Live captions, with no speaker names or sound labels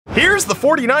Here's the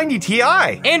 4090 Ti.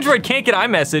 Android can't get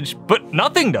iMessage, but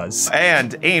nothing does.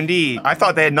 And AMD, I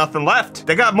thought they had nothing left.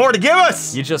 They got more to give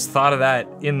us. You just thought of that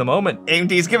in the moment.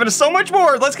 AMD's giving us so much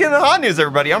more. Let's get into the hot news,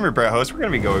 everybody. I'm your Brett host. We're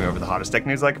gonna be going over the hottest tech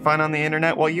news I can find on the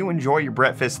internet while you enjoy your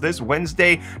breakfast this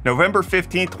Wednesday, November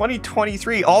 15th,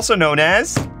 2023, also known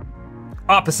as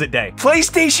Opposite day.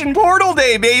 PlayStation Portal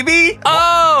Day, baby.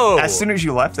 Oh! As soon as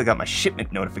you left, I got my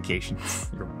shipment notifications.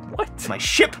 Your what? My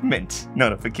shipment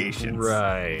notifications.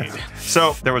 Right.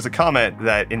 So there was a comment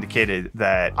that indicated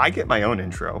that I get my own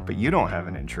intro, but you don't have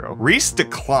an intro. Reece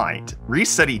declined. Reece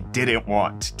said he didn't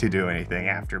want to do anything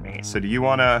after me. So do you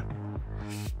wanna?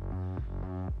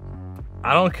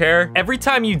 I don't care. Every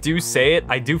time you do say it,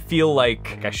 I do feel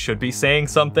like I should be saying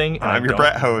something. And I'm your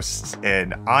Brett host,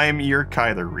 and I'm your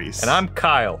Kyler Reece. And I'm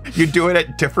Kyle. You do it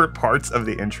at different parts of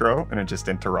the intro, and it just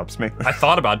interrupts me. I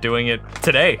thought about doing it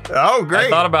today. Oh, great. I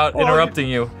thought about interrupting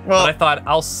you, well, but I thought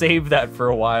I'll save that for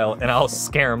a while, and I'll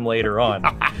scare him later on.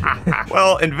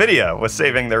 Well, NVIDIA was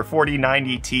saving their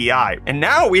 4090 Ti, and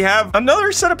now we have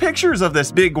another set of pictures of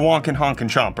this big wonkin' honkin'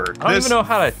 chomper. I don't even know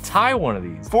how to tie one of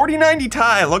these. 4090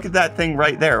 Ti, look at that thing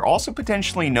right there. Also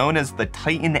potentially known as the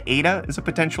Titan Ada is a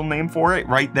potential name for it,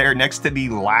 right there next to the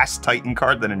last Titan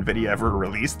card that NVIDIA ever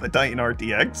released, the Titan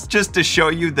RTX. Just to show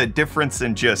you the difference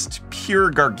in just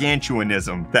pure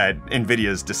gargantuanism that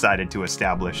NVIDIA's decided to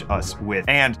establish us with.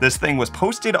 And this thing was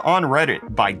posted on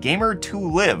Reddit by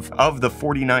Gamer2Live of the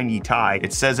 4090 Ti.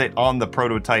 It says it on the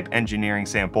prototype engineering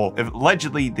sample.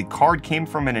 Allegedly, the card came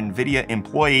from an NVIDIA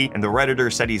employee, and the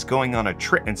Redditor said he's going on a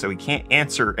trip, and so he can't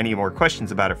answer any more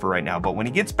questions about it for right now. But when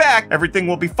he gets back, everything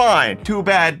will be fine. Too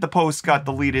bad the post got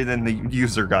deleted and the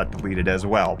user got deleted as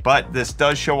well. But this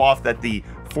does show off that the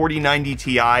 4090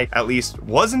 Ti at least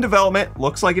was in development.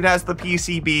 Looks like it has the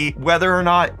PCB. Whether or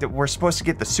not that we're supposed to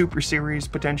get the Super Series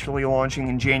potentially launching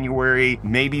in January,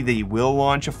 maybe they will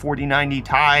launch a 4090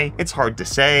 Ti. It's hard to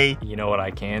say. You know what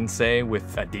I can say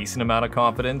with a decent amount of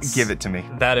confidence? Give it to me.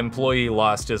 That employee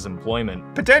lost his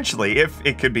employment. Potentially, if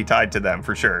it could be tied to them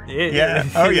for sure. Yeah.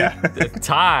 Oh yeah.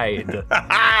 Tied.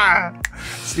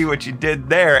 See what you did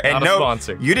there. And Not a no,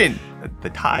 sponsor. You didn't.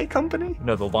 The Thai company?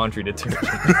 No, the laundry detergent.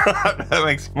 That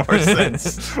makes more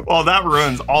sense. Well, that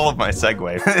ruins all of my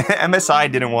segue.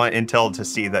 MSI didn't want Intel to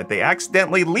see that they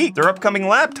accidentally leaked their upcoming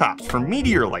laptops for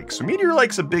Meteor Lake. So Meteor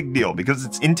Lake's a big deal because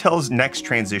it's Intel's next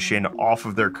transition off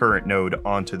of their current node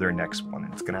onto their next one.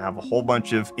 It's gonna have a whole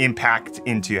bunch of impact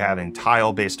into having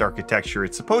tile-based architecture.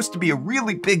 It's supposed to be a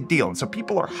really big deal, and so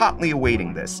people are hotly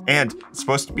awaiting this. And it's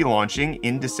supposed to be launching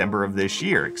in December of this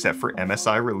year, except for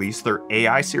MSI released their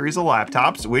AI series of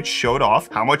laptops, which showed off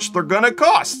how much they're gonna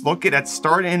cost. Look at it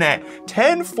starting at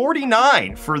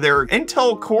 $1049 for their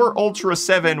Intel Core Ultra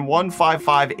 7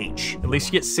 155H. At least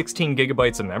you get 16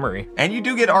 gigabytes of memory. And you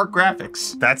do get ARC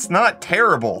graphics. That's not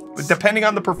terrible, depending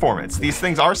on the performance. These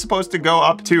things are supposed to go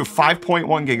up to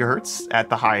 5.1 gigahertz at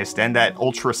the highest end. That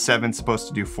Ultra 7 is supposed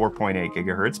to do 4.8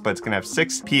 gigahertz, but it's gonna have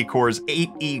 6 P cores, 8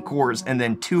 E cores, and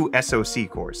then 2 SoC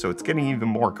cores. So it's getting even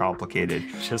more complicated.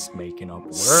 Just making up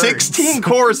words. 16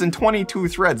 cores and 22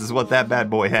 threads is what that bad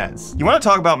boy has. You want to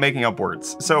talk about making up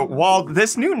words. So while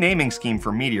this new naming scheme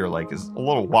for Meteor Lake is a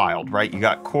little wild, right? You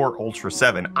got Core Ultra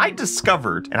 7. I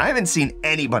discovered, and I haven't seen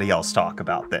anybody else talk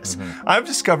about this, I've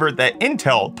discovered that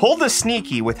Intel pulled a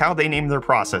sneaky with how they name their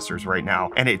processors right now,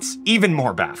 and it's even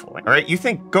more baffling, all right? You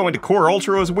think going to Core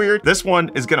Ultra is weird? This one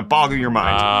is gonna boggle your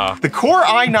mind. The Core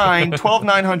i9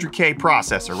 12900K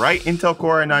processor, right? Intel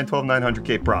Core i9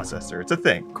 12900K processor. It's a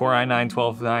thing. Core i9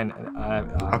 129.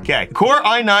 Okay, Core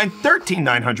i9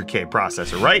 13900K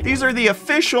processor, right? These are the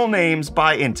official names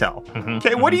by Intel.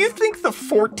 Okay, what do you think the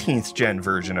 14th gen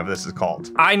version of this is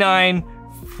called? i9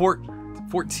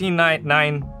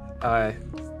 149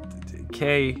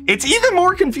 K. It's even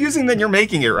more confusing than you're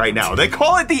making it right now. They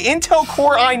call it the Intel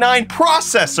Core i9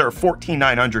 processor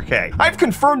 14900K. I've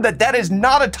confirmed that that is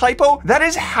not a typo. That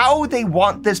is how they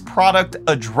want this product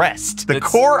addressed. The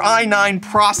Core i9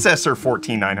 processor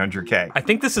 14900K. I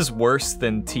think this is worse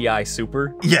than TI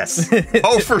Super. Yes.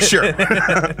 Oh, for sure.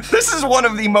 This is one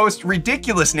of the most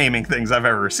ridiculous naming things I've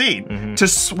ever seen. To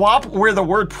swap where the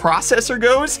word processor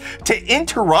goes, to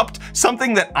interrupt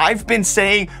something that I've been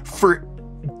saying for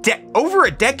over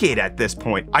a decade at this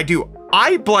point. I do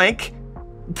I blank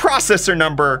processor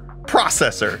number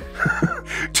processor.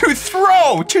 To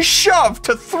throw, to shove,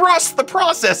 to thrust the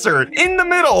processor in the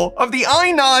middle of the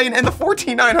i9 and the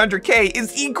 14900K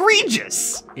is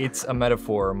egregious. It's a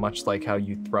metaphor, much like how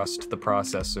you thrust the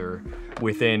processor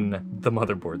within the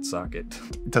motherboard socket.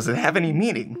 Does it have any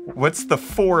meaning? What's the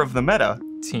 4 of the meta?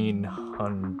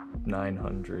 1400.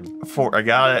 900. 4. I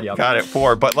got it. Yep. Got it.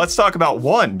 4. But let's talk about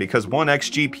 1, because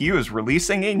 1X GPU is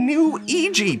releasing a new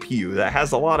eGPU that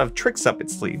has a lot of tricks up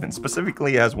its sleeve, and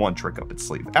specifically has one trick up its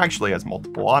sleeve. Actually has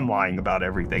multiple. I'm lying about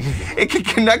everything. It can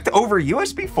connect over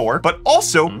USB 4, but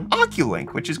also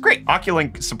Oculink, which is great.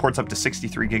 Oculink supports up to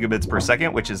 63 gigabits per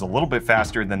second, which is a little bit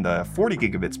faster than the 40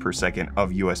 gigabits per second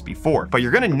of USB 4. But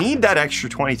you're gonna need that extra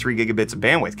 23 gigabits of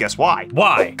bandwidth. Guess why?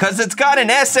 Why? Because it's got an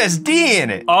SSD in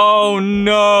it. Oh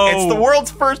no! It's the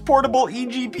world's first portable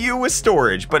eGPU with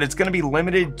storage, but it's gonna be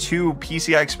limited to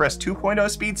PCI Express 2.0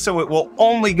 speed, so it will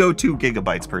only go 2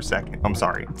 gigabytes per second. I'm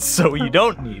sorry. So you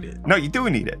don't need it. No, you do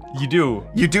need it. You do.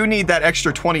 You do need that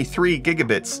extra 23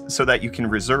 gigabits so that you can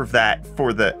reserve that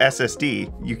for the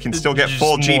SSD. You can still get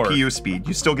full GPU speed.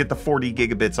 You still get the 40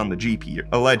 gigabits on the GPU,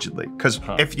 allegedly. Because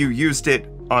if you used it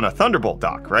on a Thunderbolt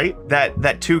dock, right?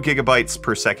 That 2 gigabytes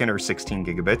per second or 16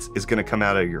 gigabits is gonna come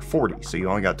out of your 40, so you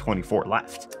only got 24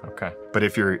 left. Okay. But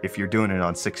if you're doing it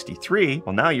on 63,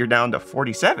 well, now you're down to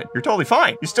 47. You're totally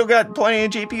fine. You still got plenty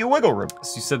of GPU wiggle room.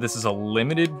 So you said this is a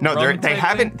limited No, run they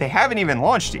type haven't even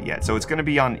launched it yet. So it's gonna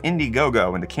be on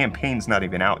Indiegogo and the campaign's not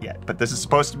even out yet. But this is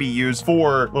supposed to be used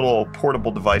for little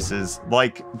portable devices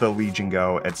like the Legion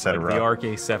Go, etc. Like the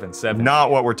RK77.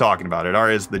 Not what we're talking about. It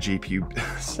already has the GPU.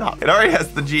 Stop. It already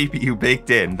has the GPU baked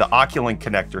in. The Oculink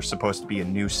connector is supposed to be a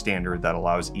new standard that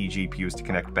allows eGPUs to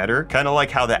connect better. Kind of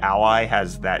like how the Ally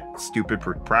has that stupid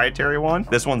proprietary one.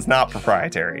 This one's not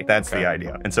proprietary. That's the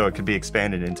idea. And so it could be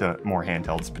expanded into more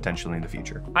handhelds potentially in the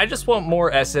future. I just want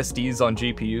more SSDs on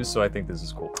GPUs, so I think this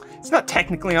is cool. It's not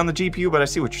technically on the GPU, but I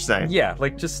see what you're saying. Yeah,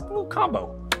 like just a little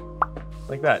combo.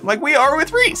 Like that. Like we are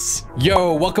with Reece.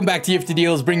 Yo, welcome back to UFD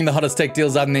Deals, bringing the hottest tech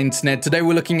deals out on the internet. Today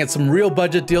we're looking at some real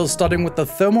budget deals, starting with the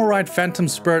Thermalright Phantom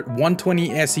Spirit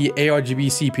 120 SE ARGB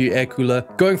CPU air cooler,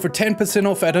 going for 10%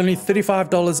 off at only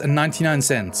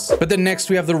 $35.99. But then next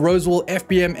we have the Rosewall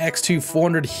FBM X2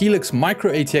 400 Helix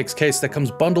Micro ATX case that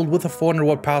comes bundled with a 400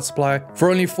 watt power supply for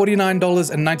only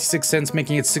 $49.96,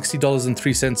 making it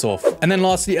 $60.03 off. And then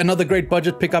lastly, another great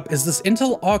budget pickup is this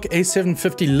Intel Arc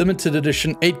A750 limited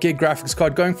edition 8 gig graphics card,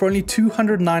 going for only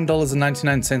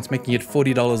 $209.99, making it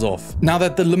 $40 off. Now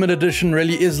that the limited edition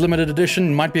really is limited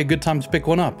edition, might be a good time to pick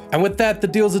one up. And with that, the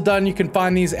deals are done. You can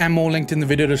find these and more linked in the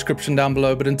video description down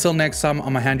below. But until next time,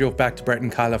 I'm gonna hand you off back to Brett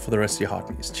and Kyla for the rest of your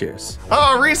hot news. Cheers.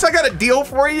 Oh, Reece, I got a deal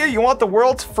for you. You want the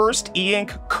world's first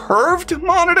e-ink curved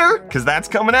monitor? Because that's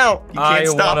coming out. You can't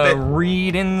stop it. I wanna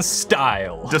read in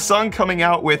style. Dasung coming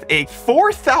out with a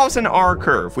 4000 R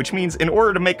curve, which means in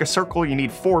order to make a circle, you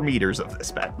need 4 meters of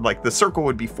this. Like the circle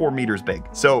would be 4 meters big.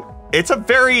 So it's a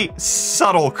very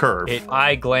subtle curve. If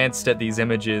I glanced at these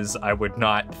images, I would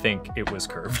not think it was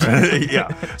curved.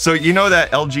 Yeah. So you know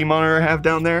that LG monitor I have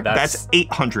down there? That's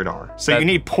 800R. So you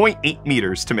need 0.8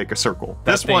 meters to make a circle.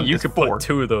 This one you is could 4. put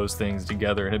 2 of those things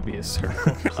together and it'd be a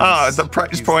circle. The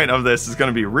price point of this is going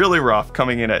to be really rough,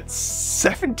 coming in at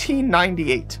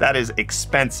 $1798. That is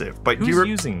expensive. But who's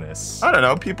using this? I don't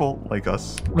know. People like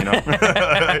us. You know.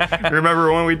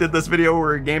 Remember when we did this video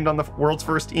where we gamed on the world's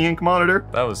first e-ink monitor?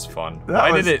 That was fun.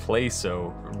 Why did it play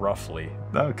so roughly?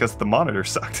 No, because the monitor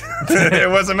sucked. It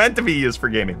wasn't meant to be used for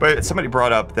gaming. But somebody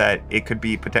brought up that it could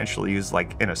be potentially used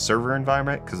like in a server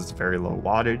environment because it's very low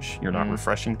wattage. You're not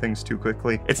refreshing things too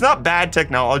quickly. It's not bad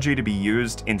technology to be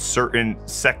used in certain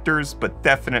sectors, but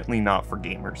definitely not for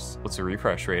gamers. What's the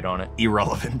refresh rate on it?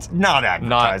 Irrelevant. Not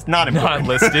advertised. Not important. Not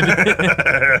listed.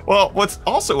 Well, what's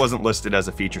also wasn't listed as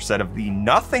a feature set of the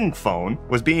Nothing phone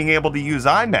was being able to use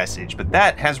iMessage, but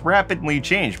that has rapidly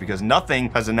changed because Nothing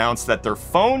has announced that their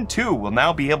phone 2 will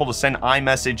now be able to send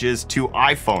iMessages to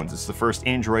iPhones. It's the first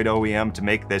Android OEM to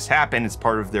make this happen. It's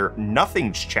part of their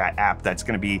Nothing's chat app that's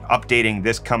going to be updating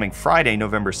this coming Friday,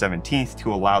 November 17th,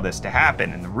 to allow this to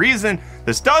happen. And the reason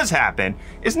this does happen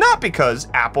is not because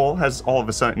Apple has all of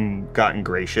a sudden gotten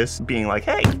gracious, being like,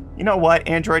 hey, you know what,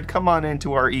 Android, come on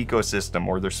into our ecosystem,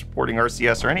 or they're supporting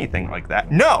RCS or anything like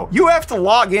that. No, you have to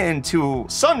log in to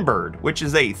Sunbird, which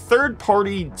is a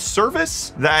third-party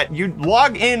service that you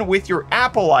log in with your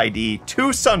Apple ID to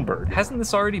Sunbird. Hasn't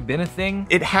this already been a thing?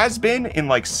 It has been in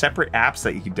like separate apps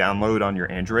that you can download on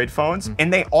your Android phones,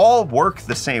 and they all work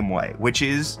the same way, which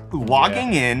is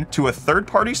logging in to a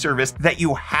third-party service that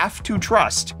you have to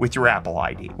trust with your Apple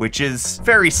ID, which is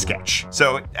very sketch.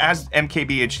 So as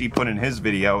MKBHD put in his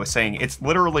video, saying it's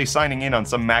literally signing in on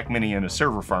some Mac Mini in a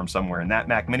server farm somewhere, and that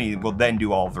Mac Mini will then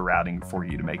do all of the routing for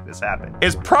you to make this happen.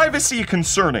 Is privacy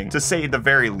concerning, to say the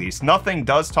very least? Nothing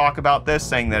does talk about this,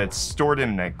 saying that it's stored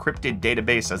in an encrypted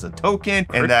database as a token,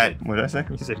 and that, what did I say?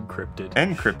 You said encrypted.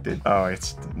 Encrypted. Oh,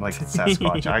 it's like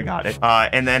Sasquatch. I got it.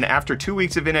 And then after 2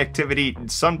 weeks of inactivity,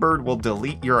 Sunbird will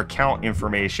delete your account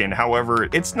information. However,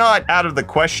 it's not out of the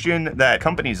question that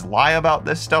companies lie about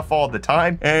this stuff all the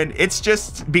time. And it's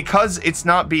just because it's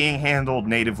not being handled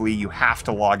natively, you have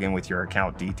to log in with your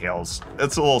account details.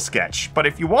 It's a little sketch, but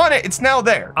if you want it, it's now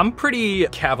there. I'm pretty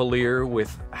cavalier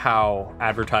with how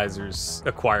advertisers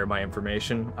acquire my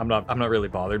information. I'm not really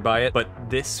bothered by it, but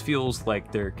this feels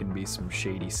like there can be some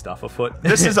shady stuff afoot.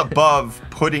 This is above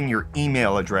putting your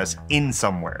email address in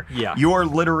somewhere. Yeah. You're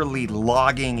literally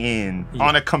logging in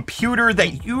on a computer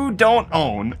that you don't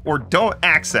own or don't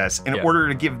access in order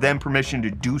to give them permission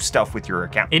to do stuff with your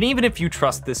account. And even if you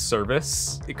trust this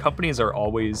service, the companies are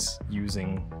always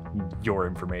using your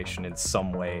information in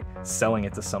some way, selling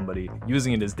it to somebody,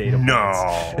 using it as data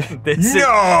points.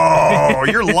 No,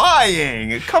 you're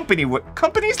lying.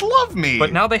 Companies love me.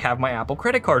 But now they have my Apple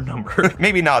credit card number.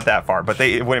 Maybe not that far, but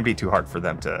it wouldn't be too hard for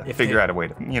them to figure out a way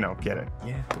to, get it.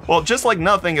 Yeah. Well, just like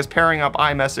nothing is pairing up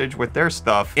iMessage with their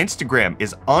stuff, Instagram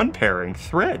is unpairing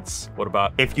Threads. What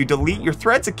about? If you delete your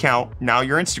Threads account, now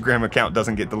your Instagram account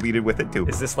doesn't get deleted with it too.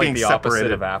 Is this like the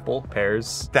opposite of Apple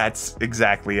pairs? That's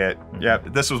exactly it. Yeah,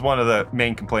 this was one of the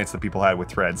main complaints that people had with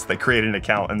Threads. They created an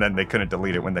account and then they couldn't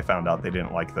delete it when they found out they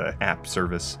didn't like the app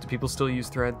service. Do people still use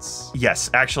Threads? Yes,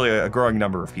 actually a growing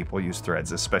number of people use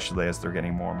Threads, especially as they're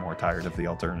getting more and more tired of the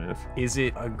alternative. Is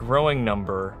it a growing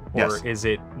number, or is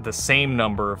it the same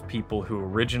number of people who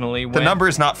originally went? The number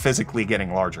is not physically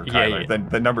getting larger, Kyler. Yeah.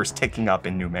 The number's ticking up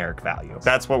in numeric value.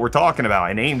 That's what we're talking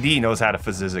about, and AMD knows how to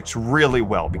physics really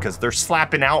well because they're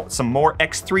slapping out some more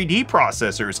X3D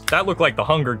processors. That look like the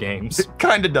Hunger Games. It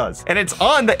kind of does. And it's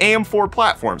on the AM4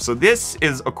 platform. So this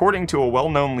is, according to a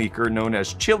well-known leaker known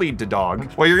as Chili the Dog.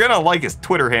 Well, you're gonna like his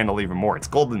Twitter handle even more. It's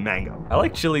Golden Mango. I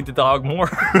like Chili the Dog more.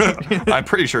 I'm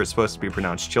pretty sure it's supposed to be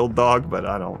pronounced Chilled Dog, but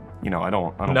I don't play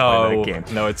that game.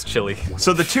 No, it's Chili.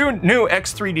 So the two new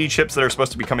X3D chips that are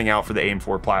supposed to be coming out for the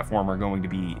AM4 platform are going to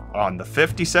be on the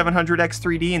 5700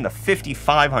 X3D and the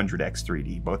 5500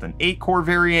 X3D, both an 8-core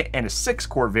variant and a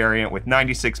 6-core variant with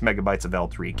 96 megabytes of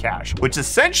L3 cache, which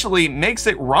essentially makes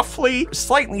it roughly a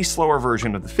slightly slower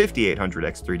version of the 5800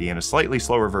 X3D and a slightly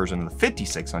slower version of the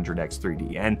 5600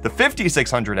 X3D. And the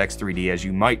 5600 X3D, as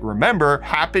you might remember,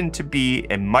 happened to be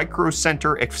a Micro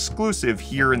Center exclusive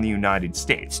here in the United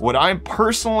States. What I'm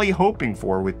personally hoping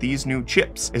for with these new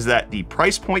chips is that the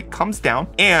price point comes down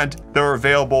and they're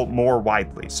available more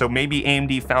widely. So maybe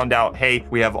AMD found out, hey,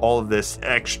 we have all of this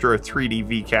extra 3D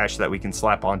V cache that we can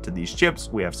slap onto these chips.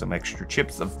 We have some extra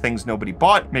chips of things nobody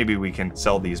bought. Maybe we can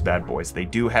sell these bad boys. They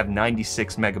do have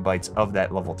 96 megabytes of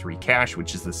that level 3 cache,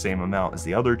 which is the same amount as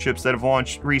the other chips that have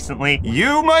launched recently.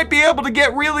 You might be able to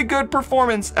get really good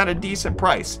performance at a decent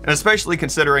price. And especially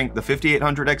considering the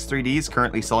 5800 X3D is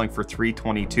currently selling for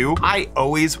 $322. I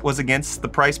always was against the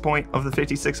price point of the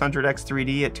 5600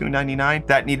 X3D at $299.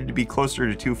 That needed to be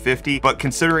closer to $250. But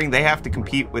considering they have to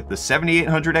compete with the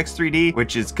 7800 X3D,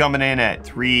 which is coming in at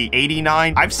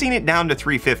 $389, I've seen it down to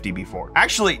 $350 before.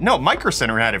 Actually, no, Micro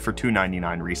Center had it for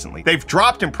 $299 recently. They've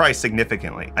dropped in price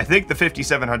significantly. I think the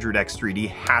 5700 X3D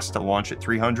has to launch at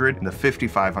 $300, and the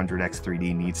 5500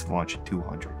 X3D needs to launch at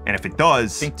 $200. And if it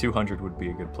does, I think $200 would be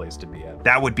a good place to be at.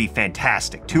 That would be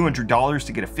fantastic. $200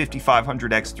 to get a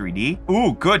 5500 X3D.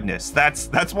 Ooh, goodness.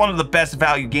 That's one of the best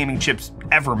value gaming chips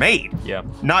ever made. Yeah.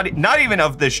 Not even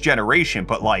of this generation,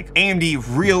 but like AMD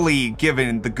really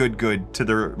giving the good to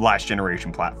their last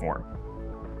generation platform.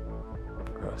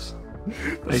 Gross.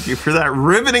 Thank you for that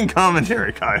riveting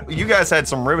commentary, Kyle. You guys had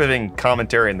some riveting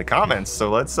commentary in the comments, so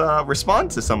let's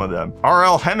respond to some of them.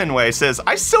 RL Hemingway says,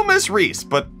 I still miss Reece,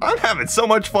 but I'm having so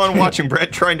much fun watching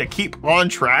Brett trying to keep on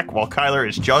track while Kyler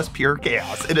is just pure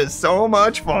chaos. It is so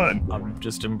much fun. I'm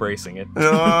just embracing it.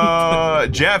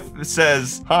 Jeff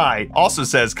says, hi. Also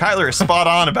says, Kyler is spot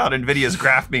on about NVIDIA's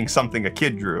graph being something a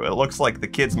kid drew. It looks like the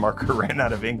kid's marker ran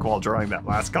out of ink while drawing that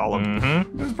last column.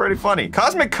 It was pretty funny.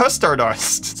 Cosmic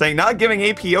Custardust saying, not giving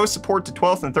APO support to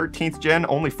 12th and 13th gen,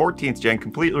 only 14th gen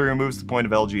completely removes the point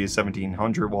of LG's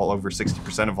 1700, while over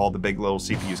 60% of all the big little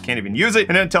CPUs can't even use it,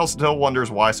 and Intel still wonders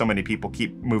why so many people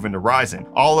keep moving to Ryzen.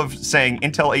 Olive saying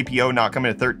Intel APO not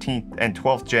coming to 13th and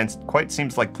 12th gens quite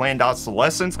seems like planned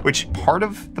obsolescence, which part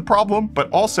of the problem,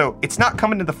 but also it's not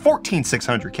coming to the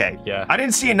 14600K. Yeah. I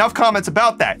didn't see enough comments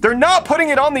about that. They're not putting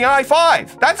it on the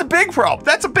i5. That's a big problem.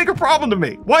 That's a bigger problem to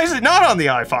me. Why is it not on the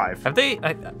i5? Have they,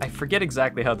 I forget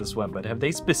exactly how this went. one, but have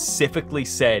they specifically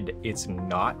said it's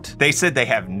not? They said they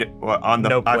have on the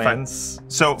no i5. plans.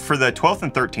 So for the 12th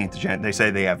and 13th gen, they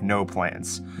say they have no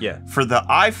plans. Yeah. For the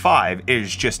i5, it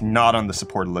is just not on the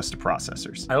supported list of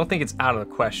processors. I don't think it's out of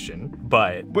the question,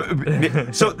 but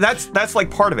So that's like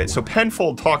part of it. So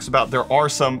Penfold talks about there are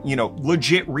some, you know,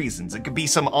 legit reasons. It could be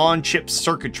some on-chip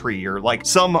circuitry or like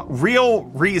some real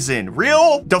reason,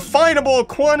 real definable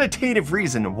quantitative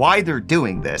reason why they're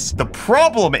doing this. The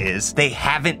problem is they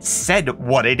haven't said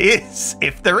what it is,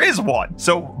 if there is one.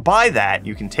 So by that,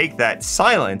 you can take that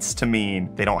silence to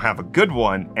mean they don't have a good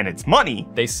one and it's money.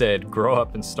 they said grow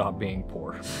up and stop being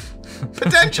poor.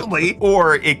 Potentially.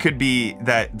 Or it could be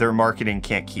that their marketing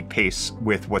can't keep pace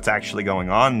with what's actually going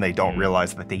on. They don't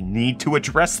realize that they need to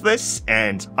address this.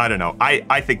 And I don't know.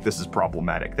 I think this is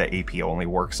problematic that AP only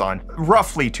works on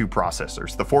roughly 2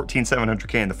 processors, the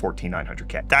 14700K and the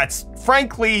 14900K. That's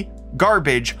frankly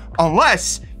garbage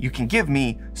unless you can give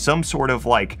me some sort of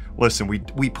like, listen,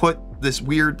 we put this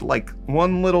weird like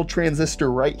one little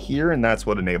transistor right here and that's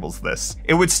what enables this.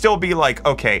 It would still be like,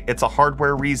 okay, it's a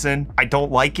hardware reason. I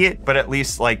don't like it, but at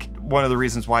least like one of the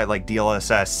reasons why like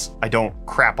DLSS, I don't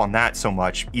crap on that so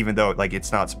much, even though like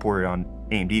it's not supported on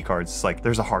AMD cards. It's like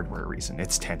there's a hardware reason.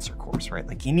 It's tensor cores, right?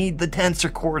 Like you need the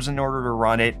tensor cores in order to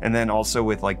run it. And then also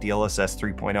with like DLSS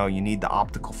 3.0, you need the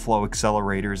optical flow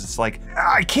accelerators. It's like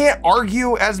I can't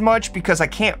argue as much because I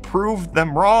can't prove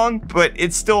them wrong, but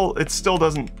it still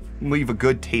doesn't leave a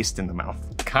good taste in the mouth.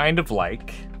 Kind of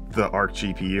like the Arc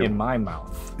GPU. in my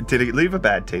mouth. Did it leave a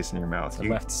bad taste in your mouth? I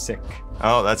left sick.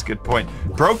 Oh, that's a good point.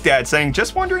 Broke Dad saying,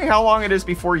 just wondering how long it is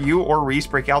before you or Reece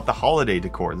break out the holiday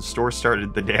decor. The store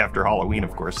started the day after Halloween,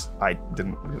 of course. I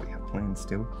didn't really have plans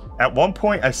to. At one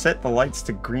point, I set the lights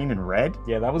to green and red.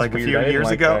 Yeah, that was like weird. a few I didn't years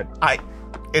like ago. that.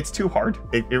 It's too hard.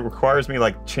 It requires me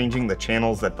like changing the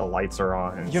channels that the lights are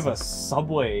on. You have a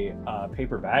Subway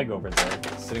paper bag over there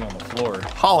sitting on the floor.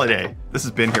 Holiday. This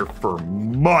has been here for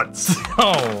months.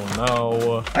 Oh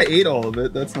no. I ate all of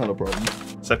it. That's not a problem.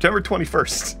 September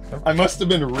 21st. I must have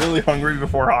been really hungry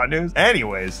before hot news.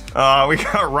 Anyways, we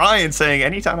got Ryan saying,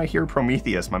 anytime I hear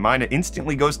Prometheus, my mind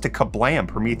instantly goes to Kablam,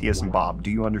 Prometheus and Bob.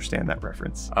 Do you understand that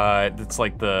reference? It's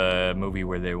like the movie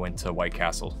where they went to White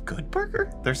Castle. Good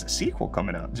Burger? There's a sequel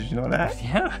coming out. Did you know that?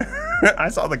 Yeah. I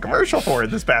saw the commercial for it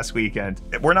this past weekend.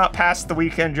 We're not past the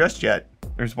weekend just yet.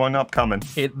 There's one upcoming.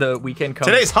 The weekend comes.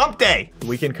 Today's hump day. The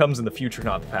weekend comes in the future,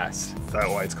 not the past. Is that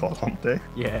why it's called hump day?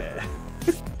 Yeah.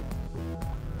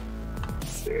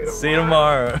 See you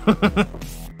tomorrow.